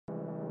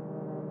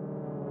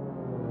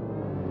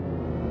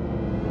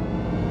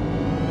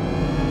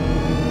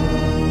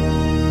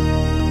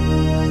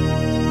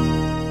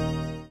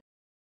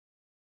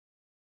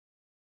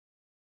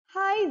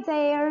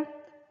there!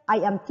 I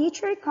am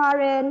Teacher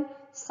Caren,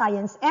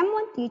 Science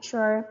M1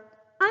 teacher,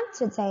 and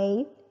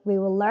today we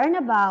will learn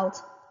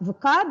about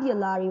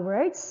vocabulary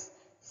words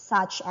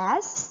such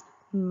as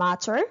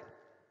matter,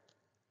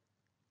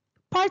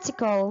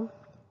 particle,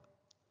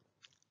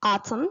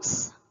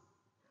 atoms,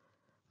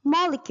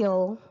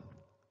 molecule,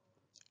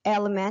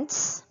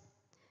 elements,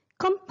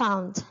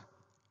 compound,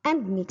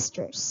 and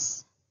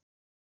mixtures.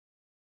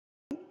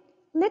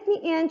 Let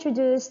me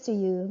introduce to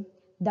you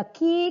the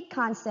key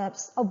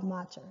concepts of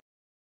matter.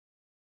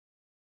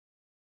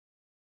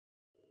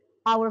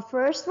 Our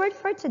first word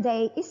for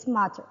today is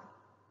matter.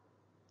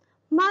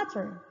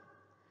 Matter.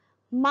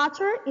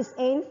 Matter is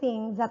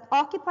anything that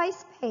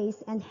occupies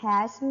space and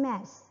has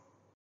mass.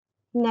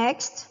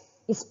 Next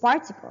is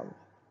particle.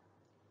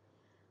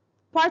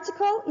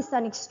 Particle is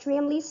an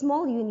extremely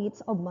small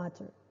unit of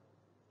matter.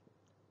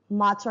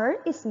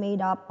 Matter is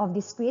made up of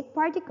discrete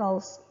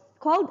particles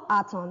called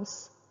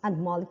atoms and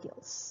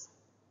molecules.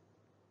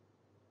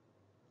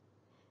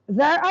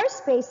 There are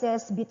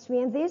spaces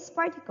between these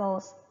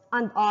particles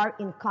and are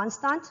in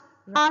constant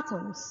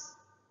atoms.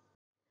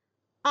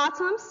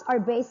 Atoms are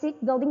basic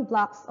building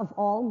blocks of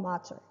all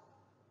matter.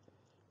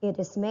 It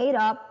is made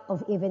up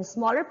of even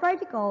smaller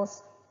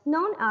particles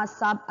known as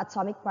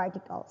subatomic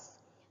particles,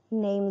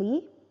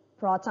 namely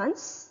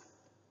protons,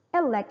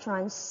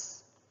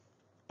 electrons,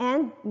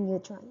 and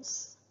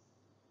neutrons.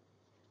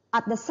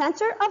 At the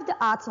center of the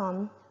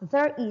atom,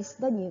 there is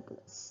the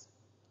nucleus.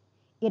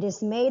 It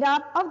is made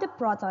up of the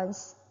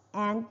protons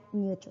and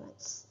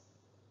neutrons.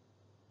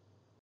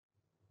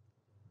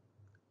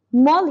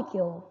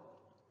 Molecule.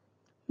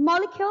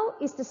 Molecule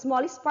is the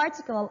smallest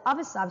particle of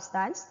a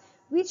substance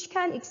which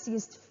can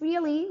exist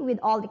freely with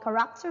all the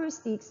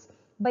characteristics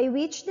by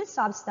which the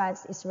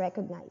substance is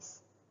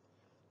recognized.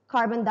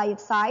 Carbon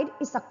dioxide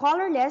is a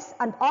colorless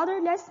and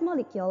odorless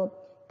molecule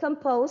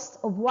composed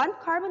of one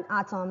carbon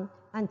atom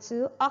and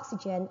two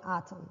oxygen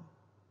atoms.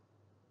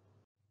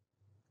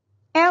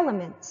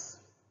 Elements.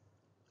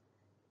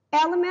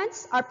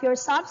 Elements are pure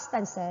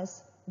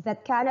substances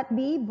that cannot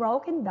be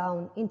broken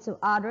down into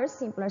other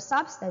simpler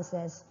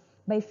substances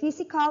by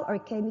physical or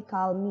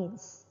chemical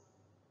means.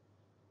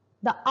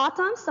 The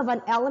atoms of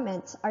an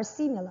element are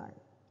similar.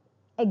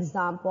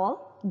 Example,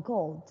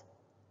 gold.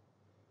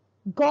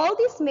 Gold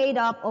is made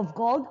up of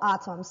gold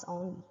atoms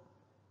only.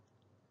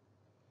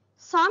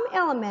 Some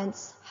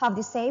elements have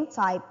the same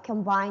type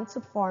combined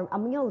to form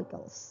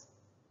molecules.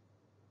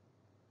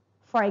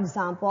 For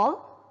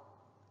example,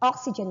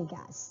 oxygen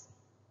gas.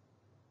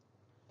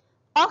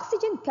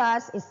 Oxygen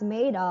gas is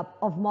made up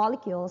of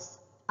molecules,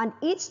 and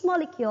each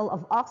molecule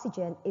of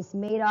oxygen is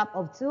made up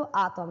of two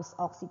atoms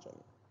of oxygen.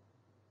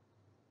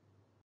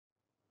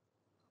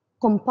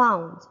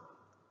 Compound.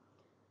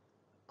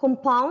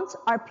 Compounds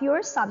are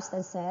pure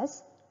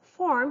substances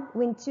formed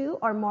when two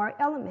or more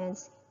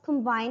elements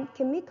combine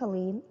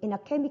chemically in a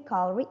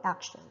chemical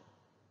reaction.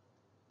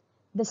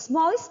 The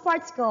smallest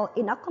particle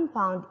in a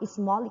compound is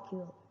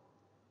molecule.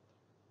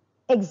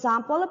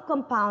 Example of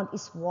compound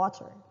is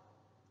water.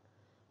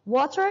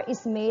 Water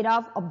is made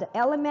up of the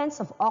elements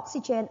of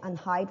oxygen and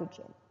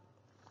hydrogen.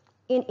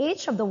 In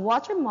each of the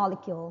water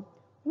molecule,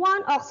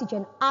 one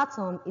oxygen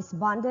atom is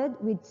bonded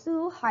with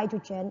two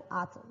hydrogen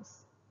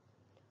atoms.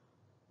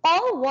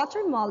 All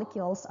water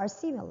molecules are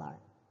similar.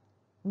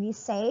 We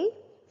say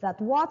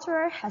that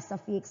water has a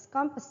fixed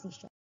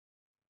composition.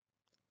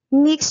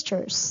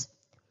 Mixtures.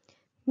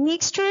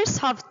 Mixtures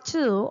have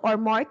two or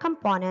more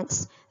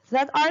components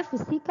that are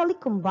physically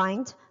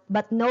combined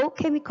but no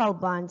chemical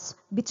bonds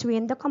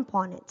between the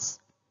components.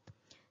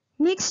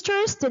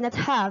 Mixtures do not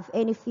have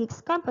any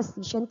fixed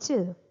composition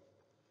too.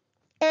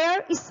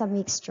 Air is a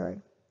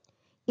mixture.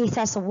 It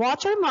has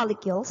water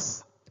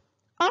molecules,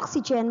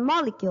 oxygen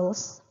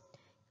molecules,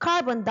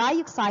 carbon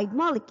dioxide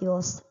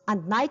molecules,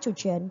 and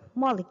nitrogen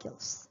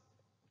molecules.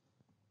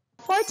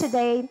 For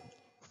today,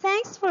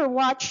 thanks for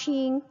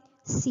watching.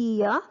 See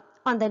ya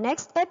on the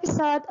next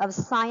episode of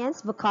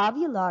Science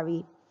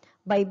Vocabulary.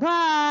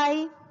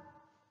 Bye-bye!